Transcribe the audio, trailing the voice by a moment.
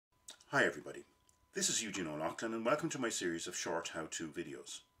Hi everybody, this is Eugene O'Loughlin and welcome to my series of short how-to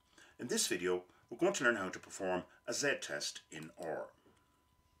videos. In this video we're going to learn how to perform a Z-test in R.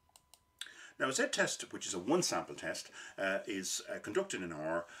 Now a Z-test, which is a one sample test, is conducted in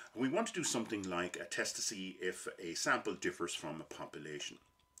R, and we want to do something like a test to see if a sample differs from a population.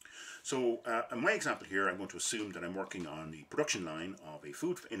 So in my example here, I'm going to assume that I'm working on the production line of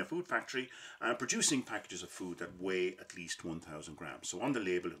in a food factory and producing packages of food that weigh at least 1,000 grams. So on the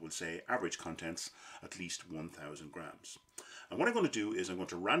label it will say average contents at least 1,000 grams. And what I'm going to do is I'm going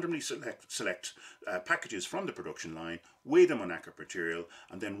to randomly select packages from the production line, weigh them on accurate material,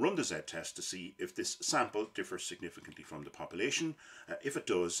 and then run the Z-test to see if this sample differs significantly from the population. If it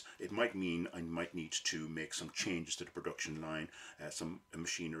does, it might mean I might need to make some changes to the production line. Some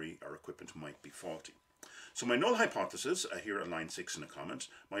machinery or equipment might be faulty. So my null hypothesis, here at line 6 in a comment,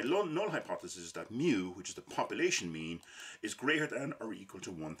 my null hypothesis is that mu, which is the population mean, is greater than or equal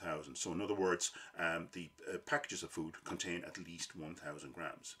to 1,000. So in other words, the packages of food contain at least 1,000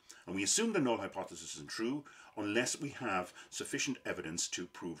 grams. And we assume the null hypothesis isn't true unless we have sufficient evidence to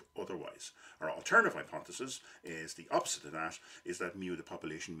prove otherwise. Our alternative hypothesis is the opposite of that, is that mu, the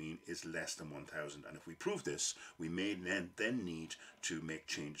population mean, is less than 1,000. And if we prove this, we may then need to make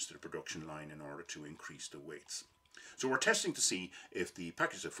changes to the production line in order to increase the weights. So we're testing to see if the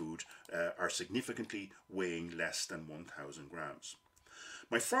packages of food are significantly weighing less than 1,000 grams.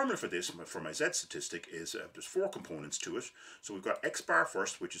 My formula for this, for my Z statistic, is there's 4 components to it. So we've got X bar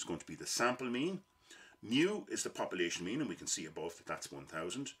first, which is going to be the sample mean. Mu is the population mean, and we can see above that that's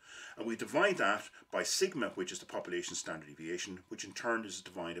 1,000. And we divide that by sigma, which is the population standard deviation, which in turn is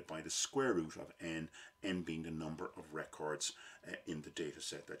divided by the square root of n, n being the number of records in the data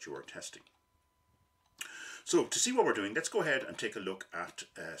set that you are testing. So to see what we're doing, let's go ahead and take a look at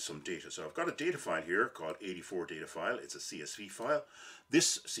some data. So I've got a data file here called 84 data file. It's a CSV file.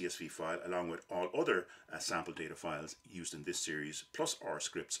 This CSV file, along with all other sample data files used in this series, plus R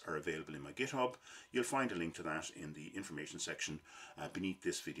scripts, are available in my GitHub. You'll find a link to that in the information section beneath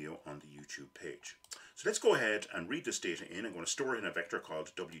this video on the YouTube page. So let's go ahead and read this data in. I'm going to store it in a vector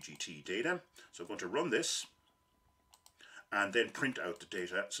called WGT data. So I'm going to run this and then print out the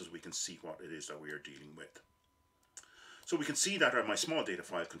data so that we can see what it is that we are dealing with. So we can see that my small data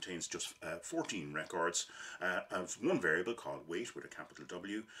file contains just 14 records of one variable called weight with a capital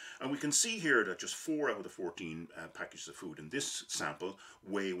W. And we can see here that just 4 out of the 14 packages of food in this sample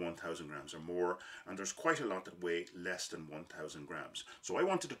weigh 1,000 grams or more. And there's quite a lot that weigh less than 1,000 grams. So I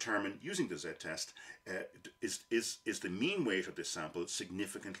want to determine, using the Z-test, is the mean weight of this sample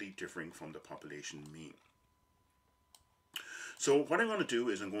significantly differing from the population mean. So what I'm going to do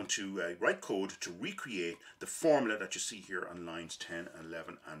is I'm going to write code to recreate the formula that you see here on lines 10 and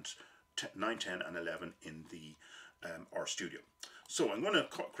 11 and 9, 10 and 11 in the RStudio. So I'm going to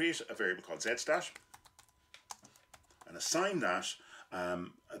create a variable called zstat and assign that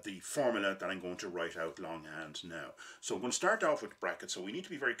the formula that I'm going to write out longhand now. So I'm going to start off with brackets. So we need to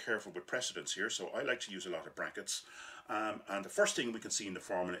be very careful with precedence here. So I like to use a lot of brackets. And the first thing we can see in the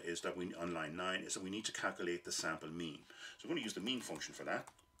formula is that on line 9 is that we need to calculate the sample mean. So I'm going to use the mean function for that.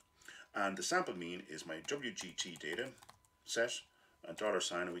 And the sample mean is my WGT data set and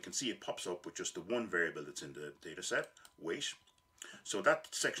 $sign, and we can see it pops up with just the one variable that's in the data set, weight. So that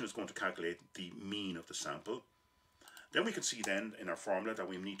section is going to calculate the mean of the sample. Then we can see then in our formula that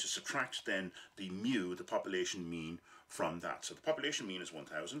we need to subtract then the mu, the population mean, from that. So the population mean is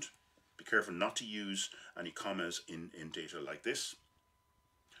 1,000. Be careful not to use any commas in data like this.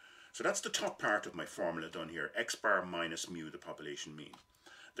 So that's the top part of my formula done here, X bar minus mu, the population mean.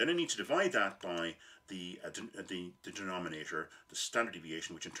 Then I need to divide that by the denominator, the standard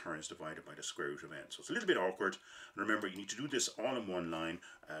deviation, which in turn is divided by the square root of n. So it's a little bit awkward. And remember, you need to do this all in one line.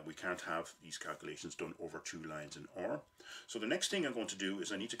 We can't have these calculations done over 2 lines in R. So the next thing I'm going to do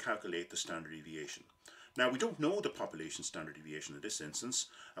is I need to calculate the standard deviation. Now, we don't know the population standard deviation in this instance,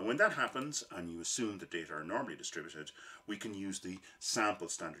 and when that happens, and you assume the data are normally distributed, we can use the sample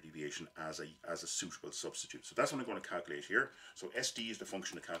standard deviation as a suitable substitute. So that's what I'm going to calculate here. So SD is the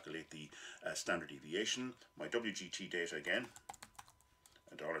function to calculate the standard deviation, my WGT data again,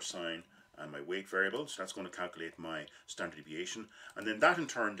 a $sign, and my weight variable. So that's going to calculate my standard deviation, and then that in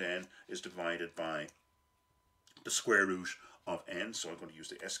turn then is divided by the square root of n. So I'm going to use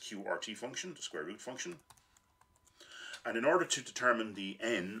the sqrt function, the square root function. And in order to determine the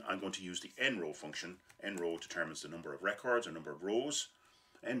n, I'm going to use the nrow function. Nrow determines the number of records or number of rows.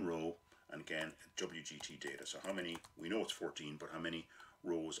 Nrow, and again, WGT data. So how many, we know it's 14, but how many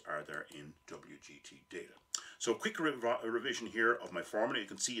rows are there in WGT data? So quick revision here of my formula. You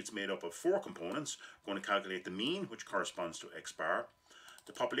can see it's made up of 4 components. I'm going to calculate the mean, which corresponds to X bar.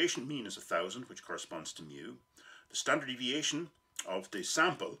 The population mean is 1,000, which corresponds to mu. The standard deviation of the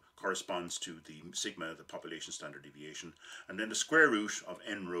sample corresponds to the sigma, the population standard deviation, and then the square root of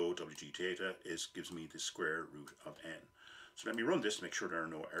n rho wg theta gives me the square root of n. So let me run this to make sure there are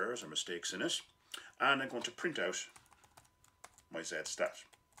no errors or mistakes in it, and I'm going to print out my z stat.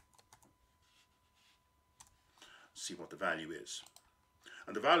 See what the value is.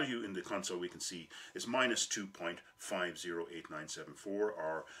 And the value in the console we can see is minus 2.508974,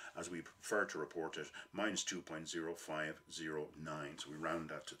 or as we prefer to report it, minus 2.0509. So we round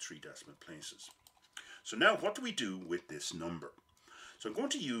that to 3 decimal places. So now what do we do with this number? So I'm going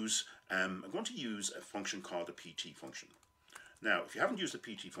to use a function called the PT function. Now, if you haven't used the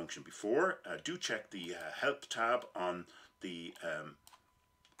PT function before, do check the help tab on the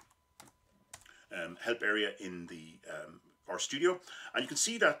help area in the RStudio, and you can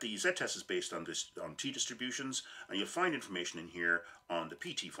see that the z-test is based on t distributions, and you'll find information in here on the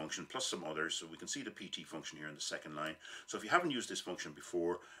PT function plus some others. So we can see the PT function here in the second line. So if you haven't used this function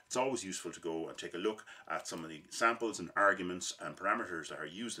before, it's always useful to go and take a look at some of the samples and arguments and parameters that are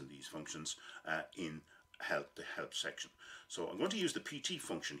used in these functions in the help section. So I'm going to use the PT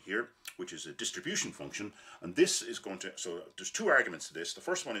function here, which is a distribution function, and this is going to, so there's 2 arguments to this. The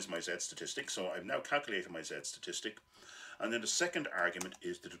first one is my z statistic, so I've now calculated my z statistic, and then the second argument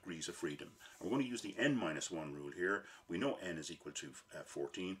is the degrees of freedom. And we're going to use the n-1 rule here. We know n is equal to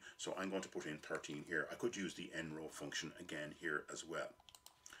 14, so I'm going to put in 13 here. I could use the n row function again here as well.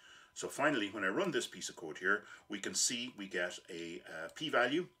 So finally, when I run this piece of code here, we can see we get a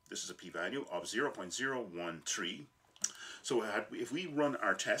p-value. This is a p-value of 0.013. So if we run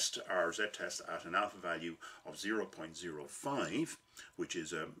our z-test at an alpha value of 0.05, which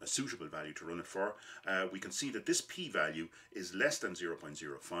is a suitable value to run it for, we can see that this p-value is less than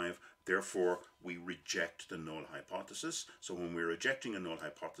 0.05. Therefore, we reject the null hypothesis. So when we're rejecting a null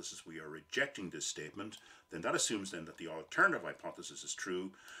hypothesis, we are rejecting this statement. Then that assumes then that the alternative hypothesis is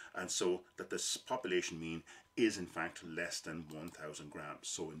true, and so that this population mean is in fact less than 1,000 grams.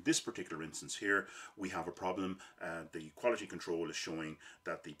 So in this particular instance here, we have a problem. The quality control is showing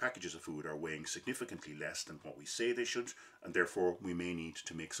that the packages of food are weighing significantly less than what we say they should, and therefore we may need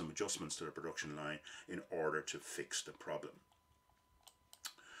to make some adjustments to the production line in order to fix the problem.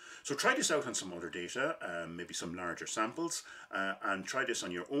 So try this out on some other data, maybe some larger samples, and try this on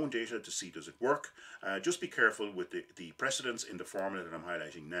your own data to see does it work. Just be careful with the precedence in the formula that I'm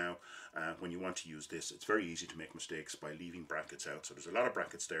highlighting now. When you want to use this, it's very easy to make mistakes by leaving brackets out. So there's a lot of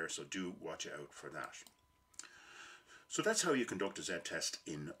brackets there, so do watch out for that. So that's how you conduct a z-test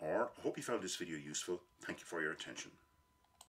in R. I hope you found this video useful. Thank you for your attention.